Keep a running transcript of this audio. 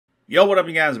Yo, what up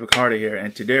you guys, Bacardi here,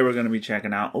 and today we're going to be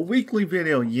checking out a weekly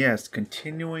video. Yes,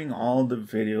 continuing all the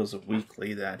videos of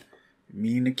Weekly that I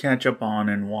mean to catch up on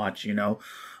and watch, you know.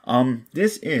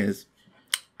 This is,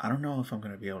 I don't know if I'm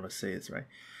going to be able to say this right,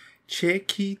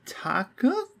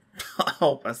 Chekitaka? I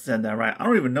hope I said that right. I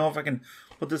don't even know if I can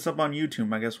put this up on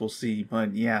YouTube. I guess we'll see.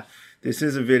 But yeah, this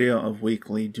is a video of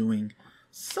Weekly doing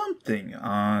something,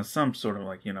 some sort of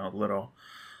like, you know, little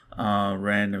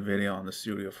random video on the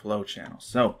Studio Flow channel.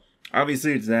 So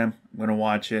obviously it's them. I'm gonna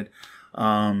watch it.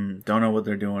 Don't know what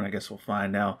they're doing. I guess we'll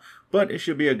find out. But it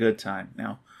should be a good time.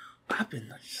 Now, I've been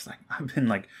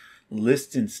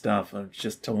listing stuff of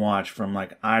just to watch from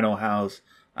like Idol House.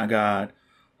 I got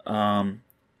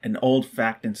an old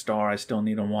Fact and Star I still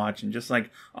need to watch, and just like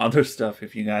other stuff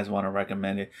if you guys want to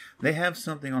recommend it. They have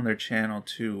something on their channel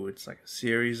too. It's like a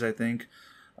series, I think,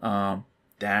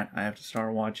 that I have to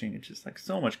start watching. It's just like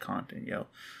so much content, yo.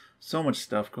 So much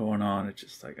stuff going on. It's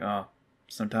just like,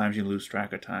 sometimes you lose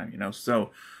track of time, you know. So,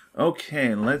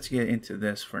 okay, let's get into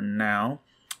this for now.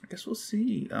 I guess we'll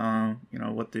see, you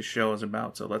know, what this show is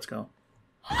about. So let's go.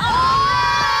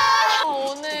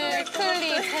 오늘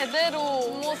위클리 제대로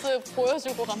모습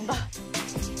보여주고 간다.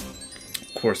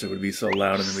 Of course, it would be so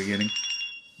loud in the beginning.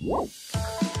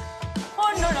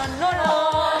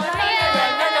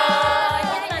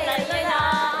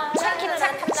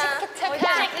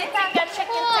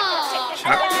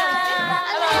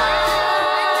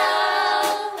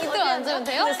 이대로 앉으면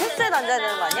돼요? 근데 셋셋 앉아야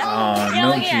되는 거 아니야?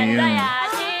 No, Jim. 야,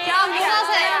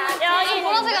 보라색. 여기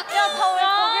보라색. 야, 다 왜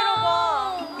거기로 가?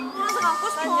 보라색 갖고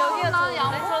싶어. 난 여기가 난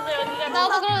양보. 저도 여기가.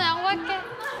 나도 그럼 양보할게.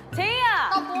 제이야.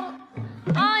 나 뭐?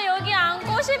 아, 여기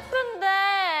앉고 싶은데.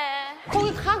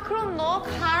 거기 가. 그럼 너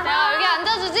가라. 내가 여기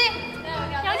앉아주지?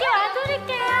 여기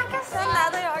와드릴게. 알겠어. 그럼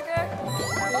나도 여기.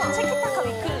 체키타카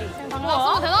위클리. 방금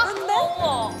쓰면 되나? 근데?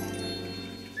 어머.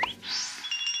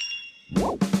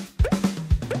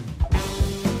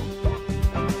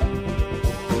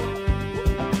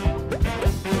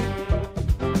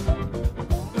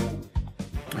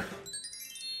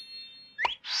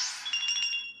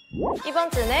 이번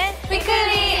주는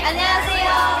위클리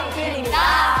안녕하세요. 위클리입니다.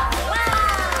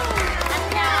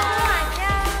 안녕.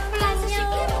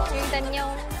 안녕.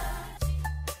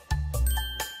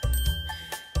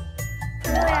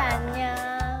 그래, 안녕.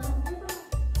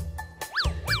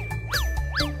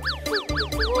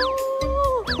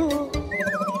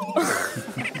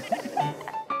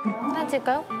 사진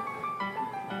찍을까요?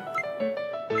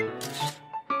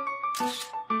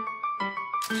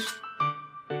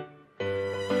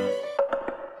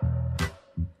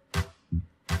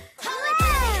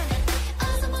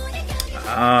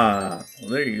 Well,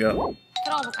 there you go.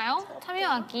 들어가 볼까요?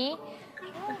 참여하기.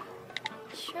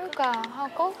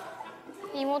 슈가하고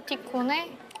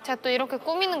이모티콘에 제가 또 이렇게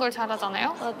꾸미는 걸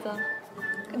잘하잖아요. 맞아.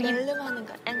 낼름하는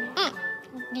거. 응.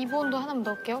 리본도 하나만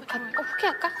넣을게요. 오케이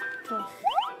할까? 좋아.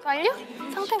 완료?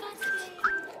 상태.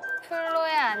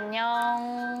 플로야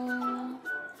안녕.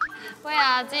 왜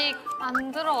아직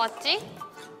안 들어왔지?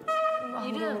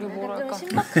 이름 우리 뭐랄까?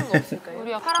 신박한 거 없을까요?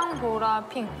 우리가 파랑, 보라,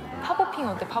 핑. 파보핑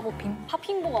어때? 파보핑?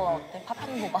 파핑보가 나왔대.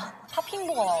 파핑보가.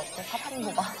 파핑보가 나왔대.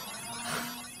 파핑보가.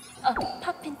 아,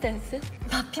 파핀 댄스?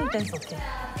 파핀 댄스 어때?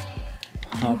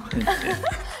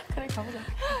 그래, 가보자.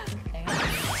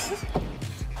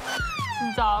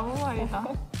 진짜 아무 말이다.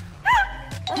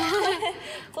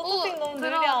 소토핑 너무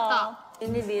느려. 들어왔다.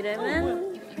 유닛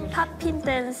이름은 파핀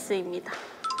댄스입니다.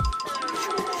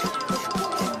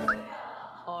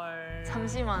 헐.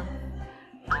 잠시만.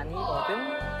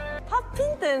 아니거든?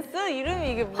 파핀 댄스?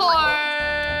 이름이 이게 뭐야? 헐.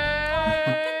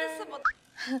 파핀 댄스 뭐...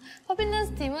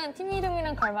 퍼핀댄스 팀은 팀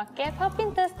이름이랑 걸맞게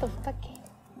퍼핀 테스트 부탁해.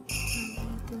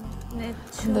 내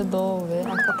근데 너 왜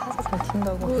아까 타서 잘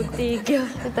튄다고? 못 이겨.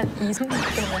 일단 이 손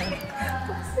때문에.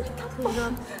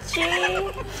 그렇지.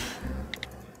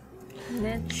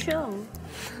 내 춤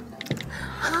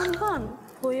한번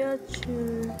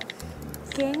보여줄게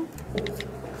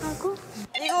하고.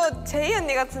 이거 제이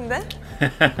언니 같은데?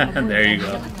 There you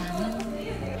go.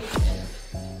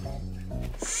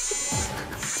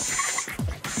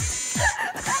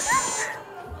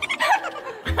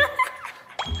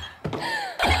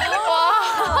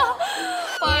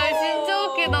 와, 진짜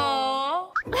웃기다.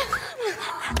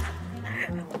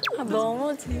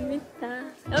 너무 재밌다.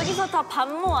 여기서 다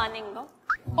반모 아닌가?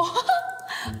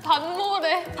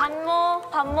 반모래.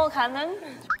 반모 가능?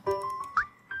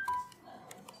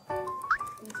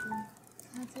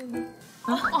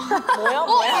 뭐야?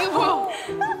 이게 뭐야?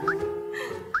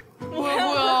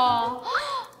 뭐야?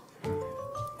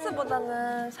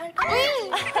 보다는 살짝.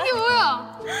 이게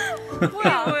뭐야?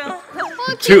 뭐야?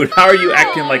 Dude, how are you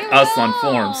acting like us on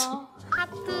forums?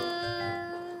 하트.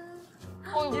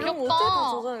 이런 거 귀엽다. 어떻게 다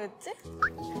조절했지?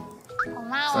 It's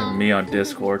고마워. like me on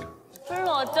Discord.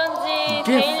 별로 어쩐지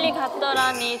데일리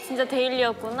같더라니 진짜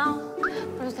데일리였구나.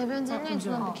 그래서 데뷔한 지 1년이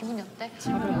지났는데 기분이 어때?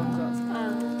 왜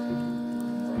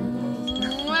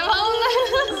화내?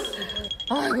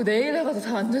 아 이거 내일 해가서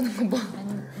잘 안 되는 거 봐.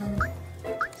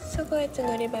 수고해준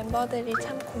우리 멤버들이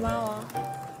참 고마워.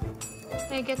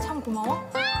 되게 참 고마워.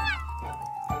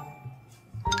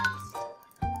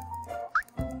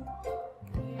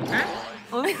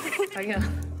 자기야.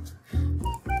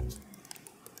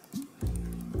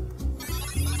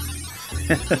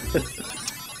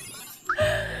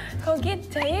 거기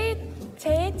제일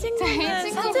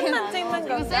찍는 사진만 찍는 이거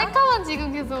건가? 셀카만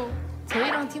지금 계속.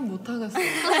 저희랑 팀 못 하겠어.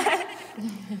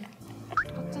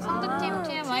 각자 상대팀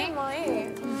TMI.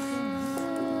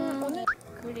 오늘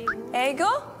애교?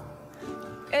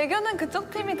 애교는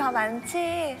그쪽 팀이 더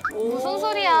많지. 무슨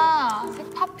소리야?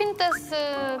 팝핀 댄스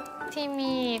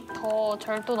팀이 더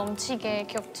절도 넘치게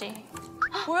귀엽지.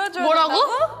 보여줘야 뭐라고?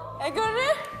 된다고? 애교를?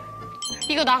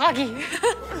 이거 나가기.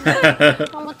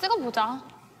 한번 찍어보자.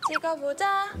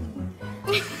 찍어보자.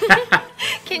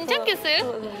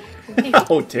 괜찮겠어요?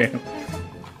 Oh damn.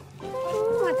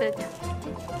 맞아.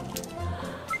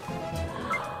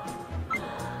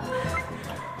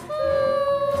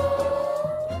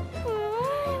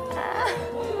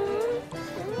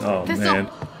 Oh 됐어. man.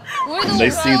 우리도 They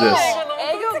see this.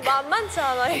 애교 만만치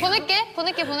않아. 이거. 보낼게.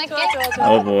 좋아.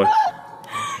 Oh boy.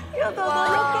 이거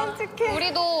너무 깜찍해.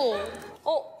 우리도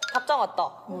답장 왔다.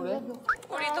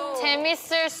 우리도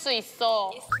재밌을 수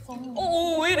있어.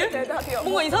 왜 이래? 대답이 없어.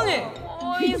 뭔가 이상해.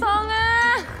 이상해.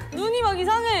 눈이 막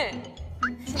이상해.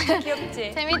 진짜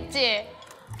귀엽지? 재밌지?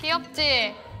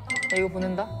 귀엽지? 나 이거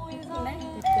보낸다.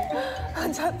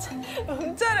 자체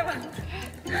문자를 막.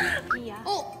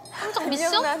 깜짝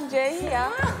미션? 난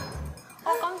제이야.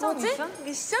 깜짝 뭐지?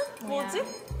 미션? 뭐지?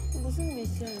 무슨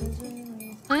미션?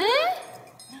 에?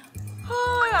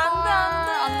 헐, 안 돼, 안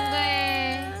돼. 안 돼.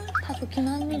 다 좋긴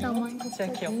합니다만. 진짜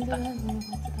귀엽다.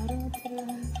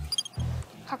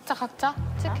 각자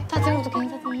찍게. 다 지금부터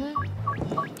괜찮네.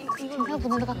 인사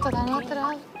보내도 각자 다른 것들을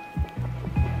하고.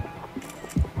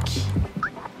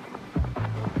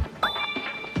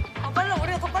 빨라,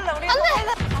 우리가 더 빨라, 우리가 더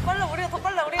빨라. 빨라, 우리가 더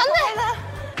빨라, 우리가 더 빨라.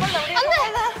 빨라, 우리가 더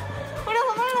빨라. 우리가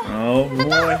더 빨라. Oh boy.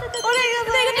 우리가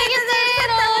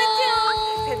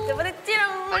더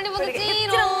되겠지롱. 빨리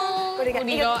보내지롱. 우리가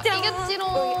이겼지롱.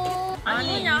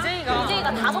 아니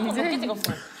이제이가 5번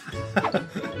찍었어.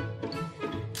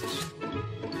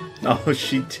 Oh,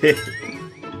 she did.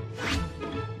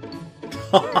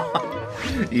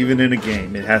 Even in a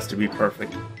game, it has to be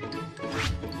perfect.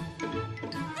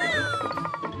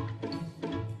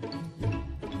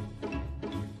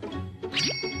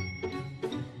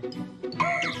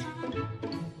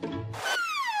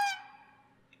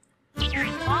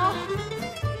 와,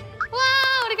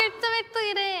 우리 결점에 또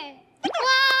이래. 와,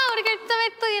 우리 결점에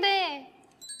또 이래.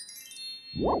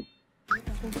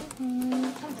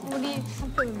 우리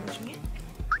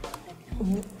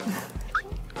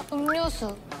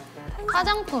음료수,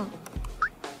 화장품,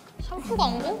 샴푸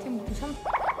광고?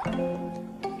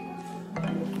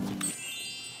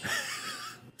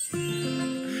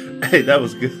 Hey, that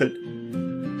was good.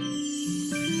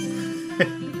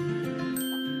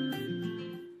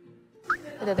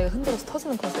 근데 내가 흔들어서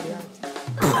터지는 컨셉이야.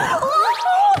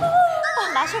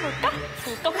 마셔볼까?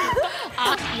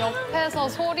 아, 옆에서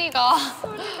소리가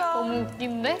너무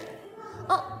웃긴데?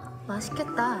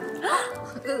 맛있겠다.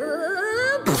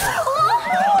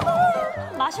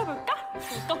 마셔볼까?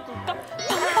 꿀꺽꿀꺽.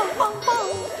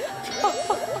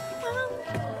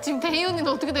 지금 대희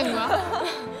언니는 어떻게 된 거야?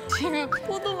 지금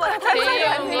포도맛 대희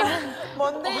언니는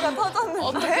먼데기가 터졌는데.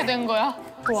 어떻게 된 거야?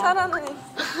 살아는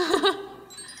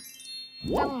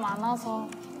짱 많아서.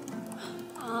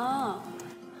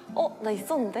 나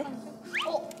있었는데? 나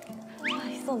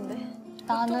있었는데?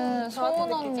 나는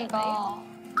소은 언니가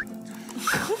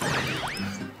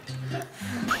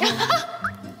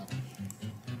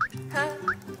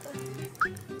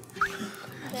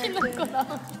신난 거다.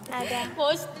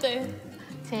 멋있대.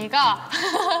 제가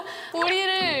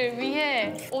우리를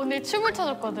위해 오늘 춤을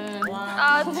춰줬거든.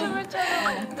 춤을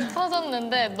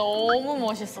춰줬는데 너무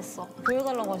멋있었어.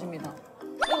 보여달라고 하십니다.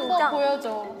 한번 보여줘.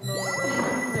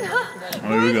 Oh,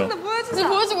 here we go. 지금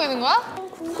보여주고 있는 거야?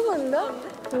 궁금한데?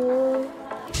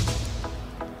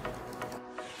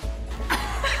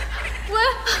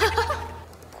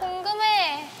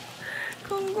 궁금해.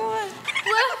 궁금해.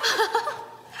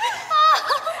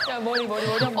 야 머리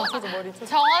한번 쳐줘 머리 쳐줘.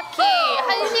 정확히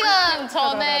 1시간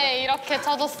전에 이렇게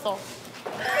쳐줬어.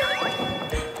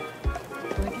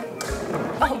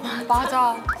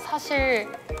 맞아. 사실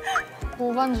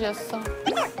무반주였어.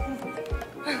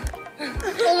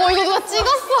 어머 이거 누가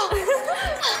찍었어?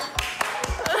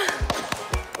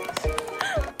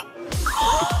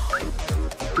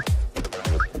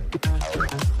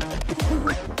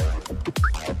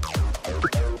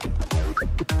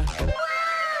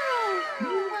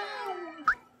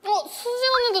 수진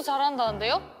언니도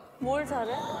잘한다는데요? 뭘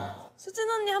잘해? 수진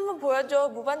언니 한번 보여줘.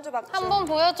 무반주 박주. 한번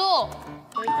보여줘.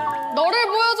 너를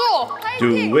보여줘. Do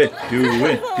it, do it, do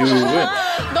it.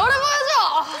 너를 보여줘.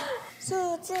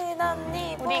 수진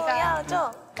언니 우리가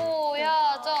보여줘.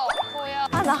 보여줘.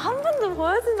 아, 나 한 번도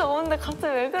보여준 적 없는데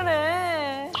갑자기 왜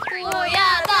그래? 보여줘.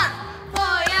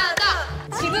 보여줘.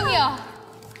 지금이야.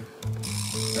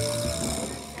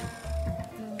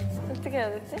 어떻게 해야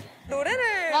되지?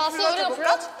 노래를 나 수연이가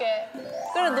불러줄게.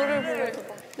 그래, 노래를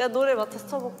불러줘봐. 내가 노래 맡아서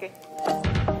쳐볼게.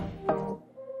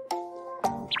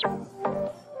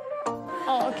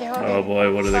 오케이. Oh boy,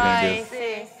 what are they gonna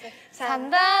do?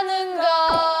 산다는 건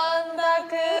다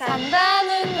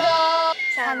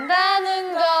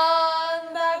산다는 건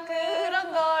다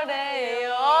그런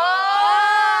거래요.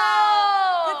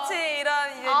 그치,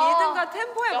 이런 이제 리듬과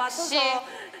템포에 역시. 맞춰서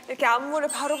이렇게 안무를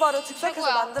바로바로 즉석에서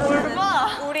최고야. 만들어내는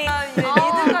우리 이제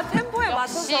리듬과 템포에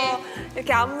역시. 맞춰서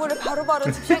이렇게 안무를 바로바로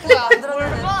즉석에서 최고야.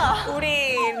 만들어내는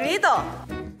우리 리더.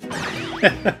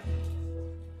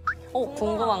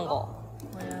 궁금한 거.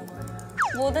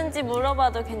 뭐든지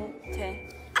물어봐도 돼.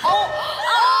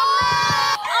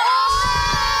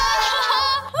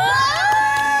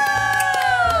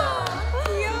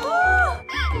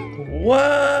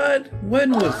 What?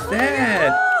 When was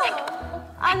that?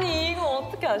 아니 이거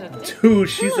어떻게 하셨지? Dude,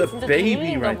 she's a 진짜 baby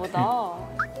동물인가 right there.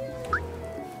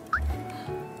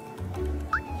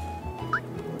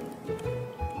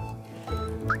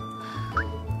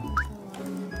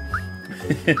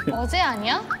 보다. 어제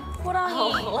아니야?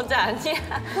 호랑이 어제 아니야?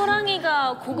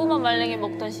 호랑이가 고구마 말랭이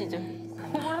먹던 시절.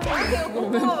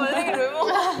 고구마 말랭이를 왜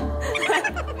먹어?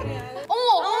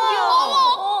 어머.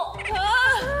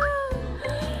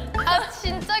 아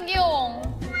진짜 귀여워.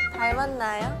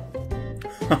 닮았나요?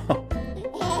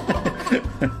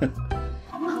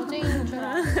 어제인 줄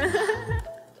알았어.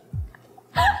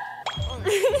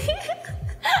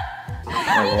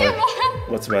 Oh boy,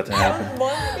 what's about to happen?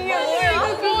 이게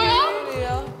뭐야?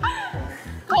 뭐야?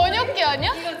 번역기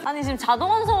아니야? 아니 지금 자동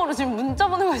완성으로 지금 문자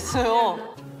보내고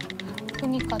있어요.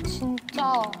 그니까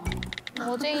진짜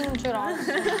어제인 줄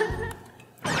알았어.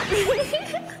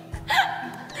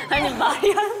 아니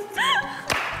말이 안 돼.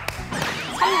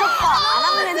 삼겹살 안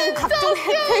하는 애는 각종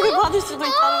혜택을 받을 수도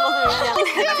있다는 것을 의미한다.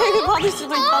 혜택을 받을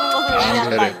수도 있다는 것을 I 의미한다.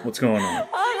 get it. What's going on?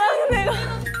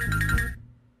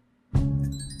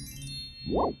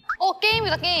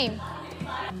 게임이다 게임.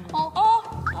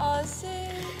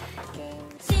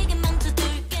 시계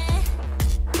멈춰둘게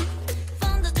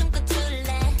폰도 좀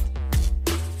꺼줄래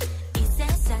이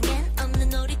세상엔 없는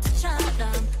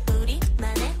놀이터처럼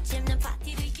우리만의 잼난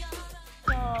파티를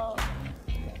열어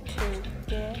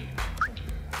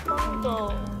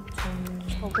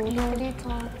우리만의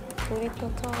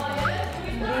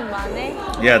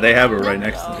Yeah, they have it right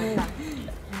next to them.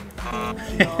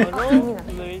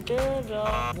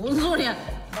 뭔 소리야?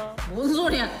 뭔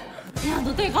소리야? 야,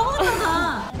 너 되게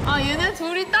까먹었잖아. 아, 얘네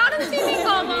둘이 다른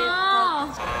팀인가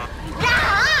봐.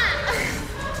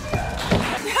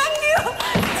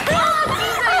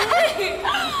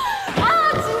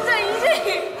 진짜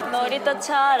이제.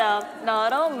 놀이터처럼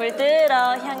너로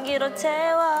물들어 향기로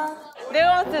채워.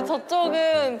 내가 봤을 때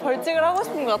저쪽은 벌칙을 하고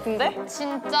싶은 것 같은데?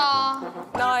 진짜.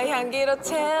 너의 향기로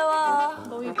채워.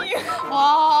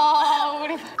 와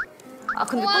우리. 아,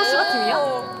 근데 또 수가 팀이야?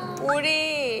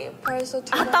 우리 벌써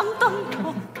두 번. 땀땀.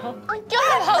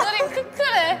 웃겨서 다들이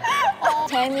크크래.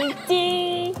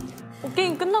 재밌지?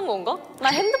 게임 끝난 건가? 나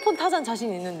핸드폰 타잔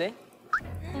자신 있는데.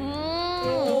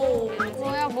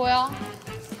 뭐야?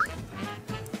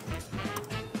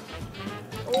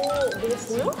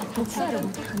 Okay.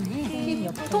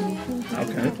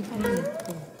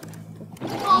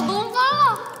 아 너무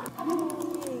빨라.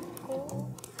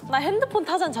 나 핸드폰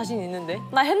타잔 자신 있는데.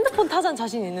 나 핸드폰 타잔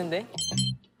자신 있는데.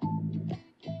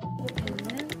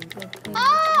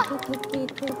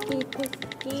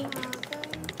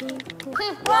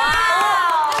 Okay.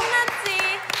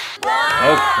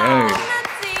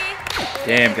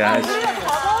 Damn, guys.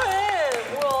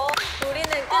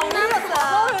 우리는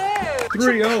끝났어.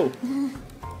 3-0.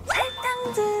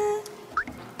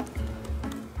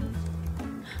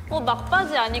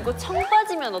 막바지 아니고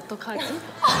청바지면 어떡하지?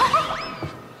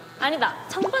 아니다,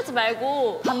 청바지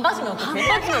말고 반바지면 어떡해?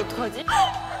 반바지면 어떡하지?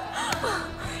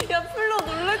 야, 플로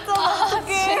놀랬잖아.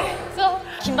 어떡해. 진짜.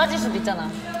 긴 바지일 수도 있잖아.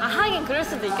 아, 하긴 그럴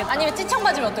수도 있겠다. 아니면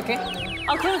찌청바지면 어떡해?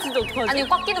 아 그럼 진짜 어떡하지? 아니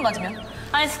꽉 끼는 바지면?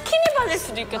 아니 스키니 바지일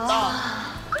수도 있겠다.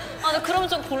 아 근데 그러면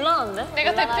좀 곤란한데?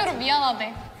 내가 대표로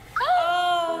미안하대.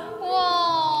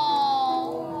 우와.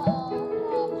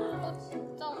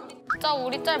 진짜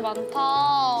우리 짤 많다.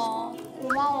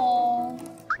 고마워.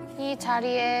 이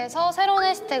자리에서 새로운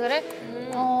해시태그를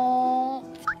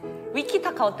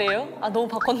위키타카 어때요? 아 너무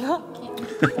바꿨나?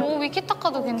 오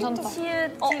위키타카도 괜찮다.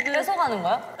 뺏어가는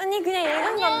거야? 아니 그냥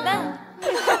읽은 건데.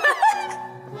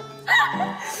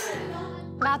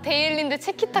 나 데일리인데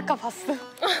체키타카 봤어.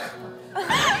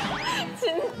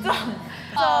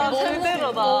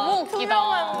 제대로다. 너무 웃기다.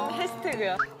 투명한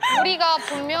해시태그야. 우리가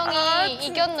분명히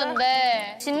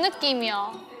이겼는데 진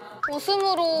느낌이야.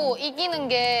 웃음으로 이기는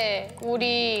게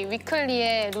우리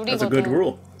위클리의 That's a good 룰이거든.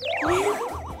 rule.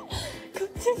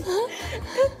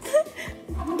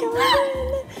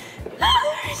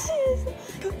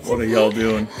 What are y'all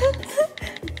doing?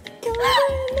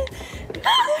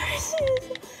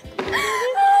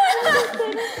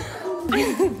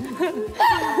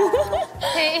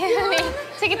 데일리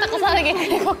체키타카 사는 게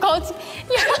그리고 거지.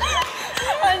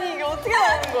 아니 이게 어떻게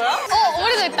나오는 거야?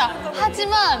 우리도 있다.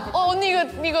 하지만 언니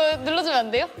이거 눌러주면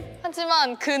안 돼요?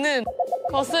 하지만 그는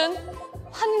것은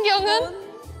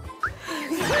환경은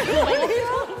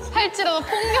할지라도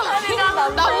폭력이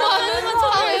난무하는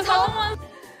사회에서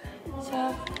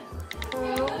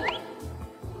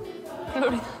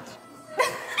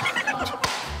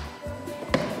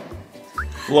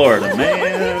Florida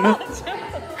man.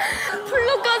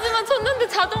 플로까지만 쳤는데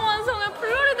자동 완성에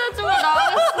플로리다 주가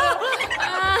나왔어.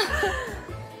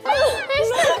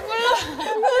 해시태그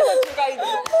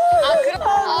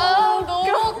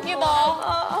너무 웃기다.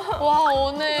 와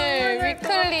오늘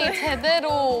위클리 제대로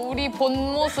우리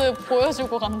본 모습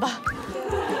보여주고 간다.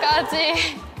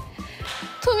 까지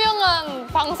투명한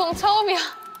방송 처음이야.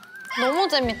 너무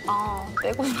재밌다.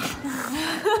 내고 싶어.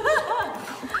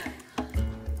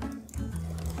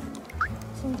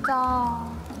 진짜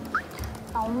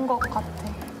나온 것 같아.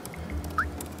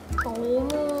 너무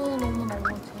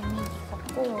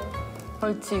재밌었고.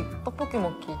 벌칙 떡볶이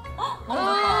먹기.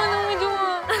 너무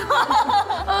좋아.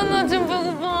 나 지금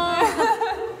배고파.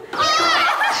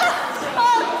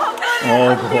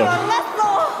 Oh boy.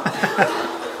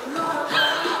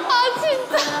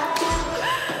 진짜.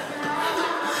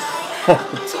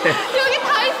 여기 다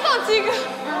있어 지금.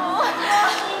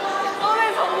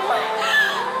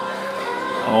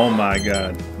 Oh my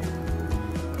god.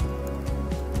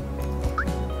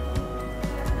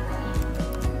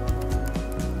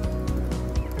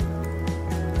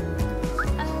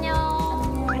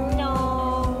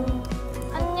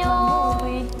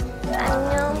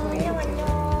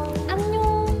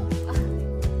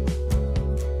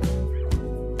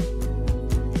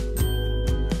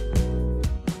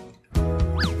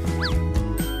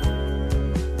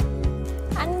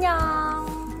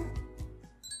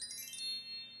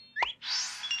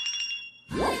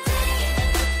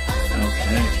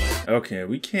 Okay,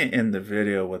 we can't end the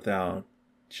video without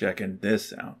checking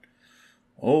this out.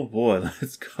 Oh boy,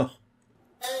 let's go.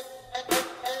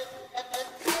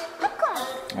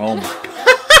 Oh my god.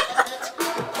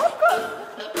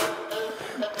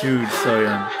 Dude, so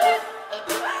young.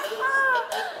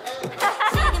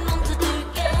 지금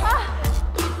멈춰둘게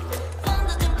폰도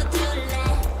좀 꺼줄래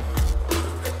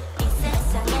이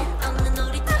세상엔 없는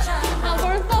놀이터처럼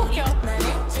벌써 웃겨. 우리만의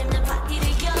짚는 파티를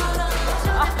열어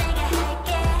정말 내가 할게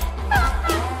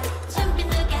준비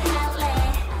누가 할래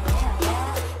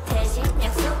대신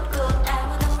약속 꼭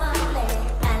아무도 몰래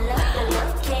알록달록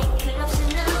케이크 없이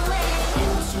노래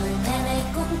일주일 내내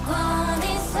꿈꿔온 이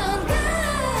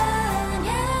순간이야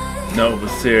No,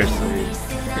 but seriously, it's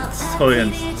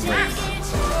Soyeon's place.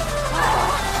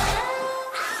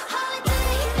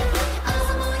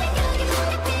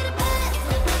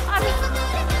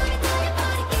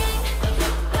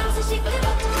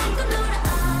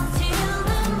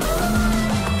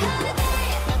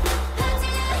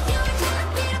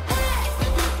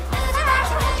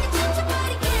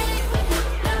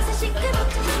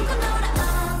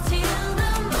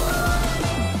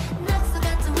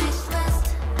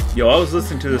 Yo, I was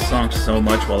listening to this song so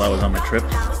much while I was on my trip.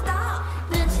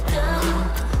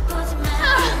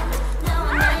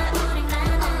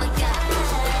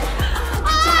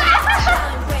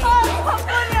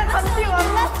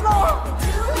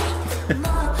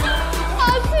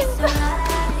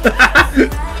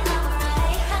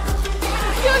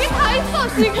 여기 다 있어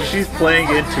지금. She's playing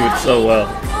into it so well.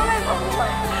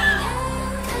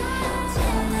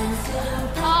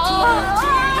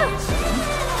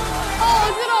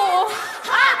 어지러워.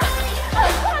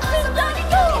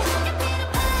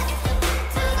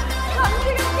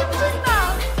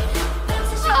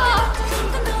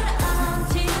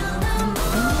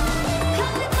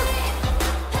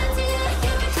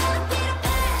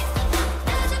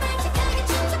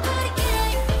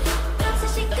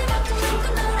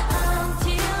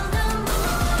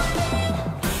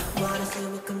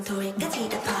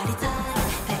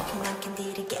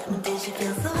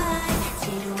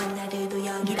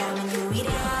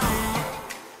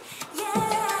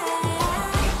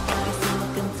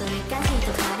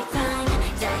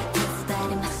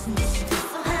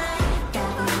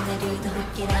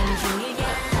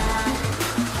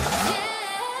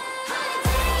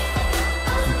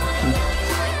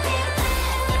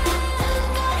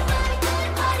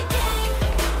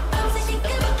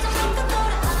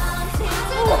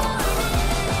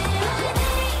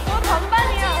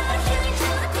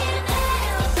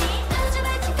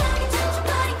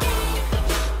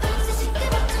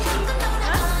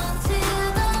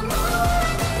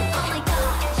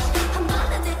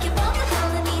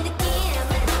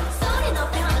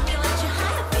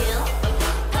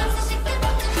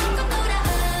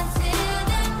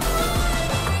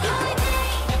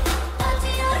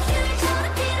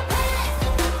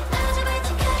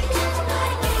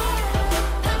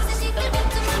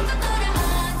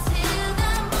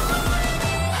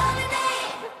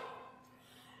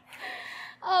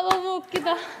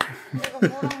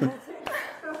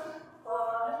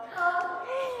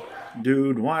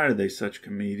 Dude, why are they such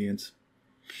comedians?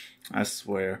 I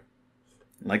swear.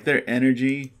 Like their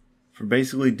energy for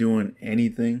basically doing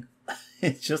anything,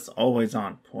 it's just always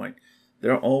on point.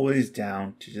 They're always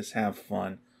down to just have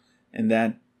fun. And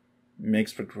that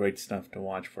makes for great stuff to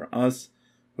watch for us.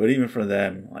 But even for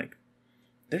them, like,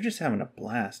 they're just having a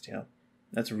blast, yo.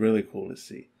 That's really cool to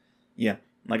see. Yeah,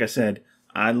 like I said,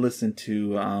 I listened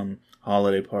to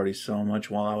Holiday Party so much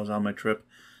while I was on my trip.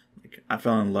 Like, I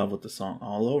fell in love with the song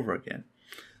all over again.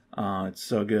 It's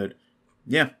so good.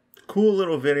 Yeah, cool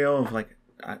little video of like,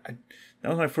 that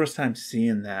was my first time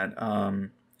seeing that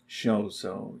show.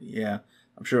 So yeah,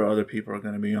 I'm sure other people are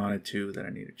going to be on it too that I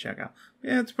need to check out.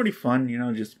 Yeah, it's pretty fun, you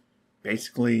know, just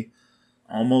basically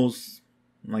almost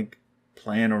like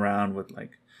playing around with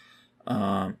like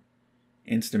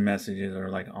instant messages or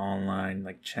like online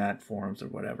like chat forums or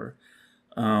whatever.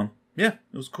 Yeah,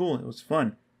 it was cool. It was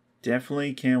fun.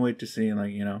 Definitely can't wait to see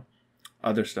like, you know,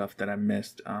 other stuff that I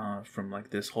missed from like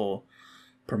this whole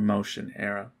promotion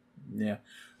era. Yeah.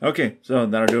 Okay, so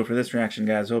that'll do it for this reaction,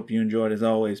 guys. Hope you enjoyed as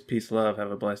always. Peace, love.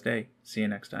 Have a blessed day. See you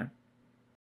next time.